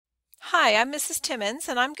Hi, I'm Mrs. Timmons,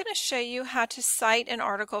 and I'm going to show you how to cite an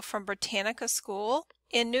article from Britannica School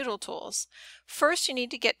in NoodleTools. First, you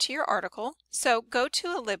need to get to your article, so go to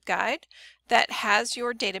a LibGuide that has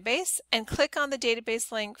your database and click on the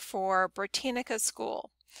database link for Britannica School.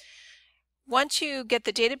 Once you get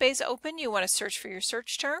the database open, you want to search for your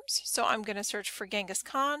search terms. So I'm going to search for Genghis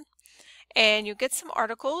Khan, and you get some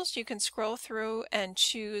articles. You can scroll through and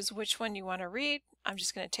choose which one you want to read. I'm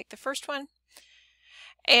just going to take the first one.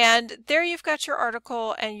 And there you've got your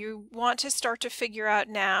article, and you want to start to figure out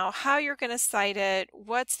now how you're going to cite it,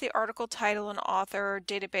 what's the article title and author,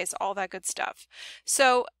 database, all that good stuff.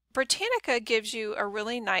 So Britannica gives you a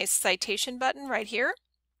really nice citation button right here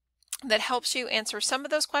that helps you answer some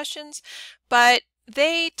of those questions, but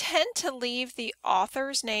they tend to leave the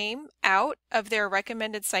author's name out of their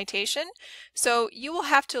recommended citation, so you will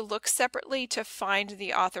have to look separately to find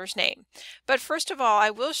the author's name. But first of all,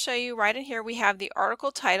 I will show you right in here we have the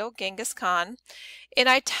article title, Genghis Khan. In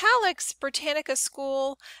italics, Britannica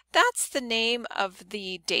School, that's the name of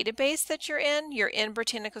the database that you're in. You're in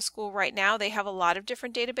Britannica School right now. They have a lot of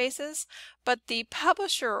different databases, but the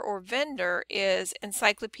publisher or vendor is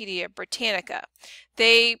Encyclopedia Britannica.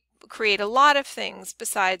 They create a lot of things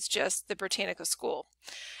besides just the Britannica School.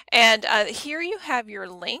 And here you have your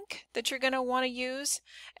link that you're going to want to use,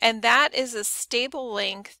 and that is a stable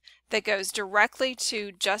link that goes directly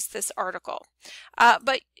to just this article.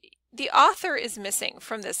 But the author is missing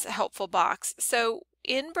from this helpful box. So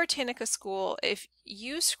in Britannica School, if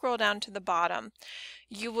you scroll down to the bottom,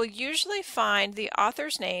 you will usually find the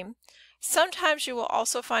author's name. Sometimes you will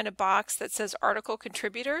also find a box that says article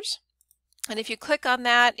contributors. And if you click on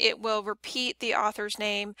that, it will repeat the author's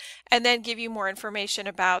name and then give you more information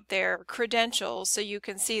about their credentials so you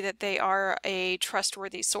can see that they are a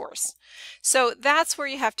trustworthy source. So that's where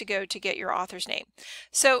you have to go to get your author's name.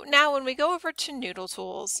 So now when we go over to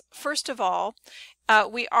NoodleTools, first of all,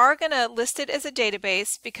 we are going to list it as a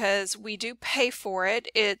database because we do pay for it.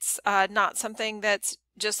 It's not something that's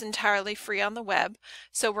just entirely free on the web.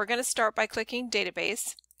 So we're going to start by clicking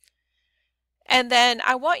Database. And then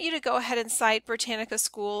I want you to go ahead and cite Britannica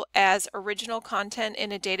School as original content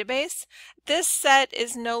in a database. This set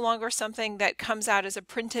is no longer something that comes out as a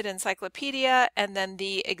printed encyclopedia and then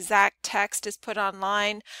the exact text is put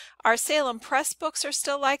online. Our Salem Press books are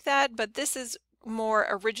still like that, but this is more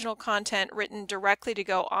original content written directly to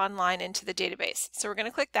go online into the database. So we're going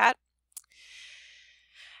to click that.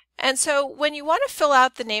 And so when you want to fill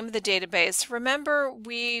out the name of the database, remember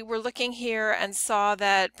we were looking here and saw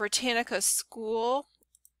that Britannica School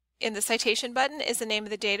in the citation button is the name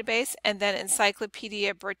of the database, and then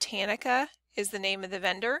Encyclopedia Britannica is the name of the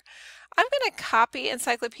vendor. I'm going to copy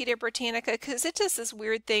Encyclopedia Britannica because it does this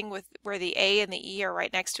weird thing with where the A and the E are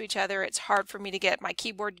right next to each other. It's hard for me to get my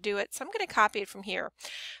keyboard to do it, so I'm going to copy it from here.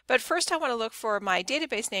 But first I want to look for my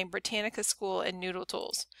database name, Britannica School in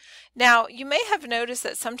NoodleTools. Now you may have noticed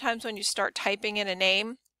that sometimes when you start typing in a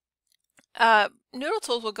name,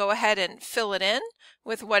 NoodleTools will go ahead and fill it in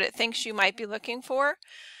with what it thinks you might be looking for.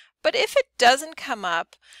 But if it doesn't come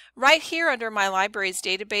up, right here under my library's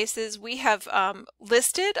databases, we have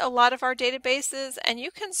listed a lot of our databases, and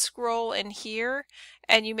you can scroll in here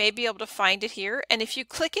and you may be able to find it here. And if you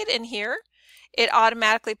click it in here, it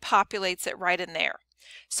automatically populates it right in there.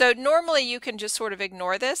 So normally you can just sort of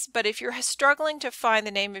ignore this, but if you're struggling to find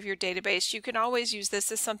the name of your database, you can always use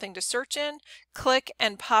this as something to search in, click,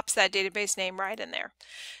 and pops that database name right in there.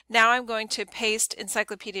 Now I'm going to paste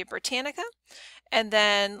Encyclopedia Britannica, and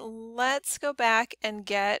then let's go back and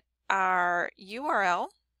get our URL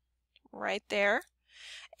right there.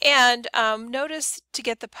 And notice to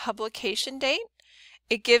get the publication date,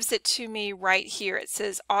 it gives it to me right here. It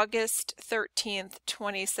says August 13th,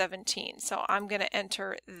 2017. So I'm going to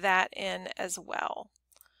enter that in as well.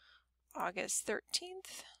 August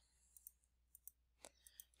 13th,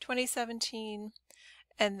 2017,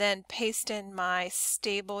 and then paste in my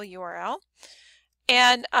stable URL.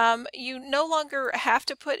 And you no longer have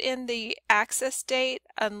to put in the access date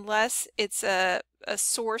unless it's a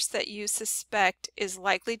source that you suspect is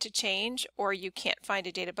likely to change or you can't find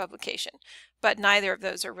a date of publication. But neither of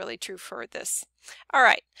those are really true for this. All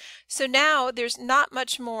right, so now there's not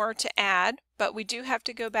much more to add, but we do have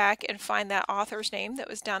to go back and find that author's name that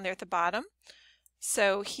was down there at the bottom.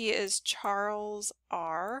 So he is Charles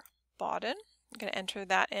R. Bawden. I'm going to enter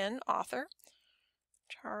that in, author.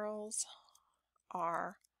 Charles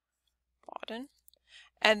R. Bawden.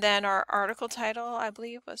 And then our article title, I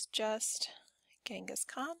believe, was just Genghis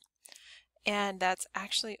Khan. And that's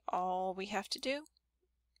actually all we have to do.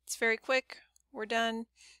 It's very quick. We're done.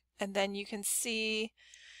 And then you can see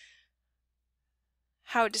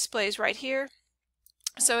how it displays right here.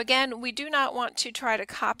 So again, we do not want to try to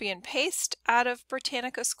copy and paste out of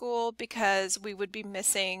Britannica School because we would be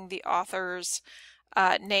missing the author's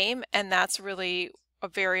name, and that's really a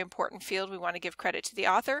very important field. We want to give credit to the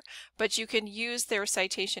author, but you can use their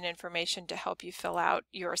citation information to help you fill out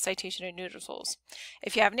your citation in NoodleTools.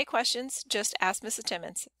 If you have any questions, just ask Mrs.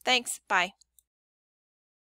 Timmons. Thanks. Bye.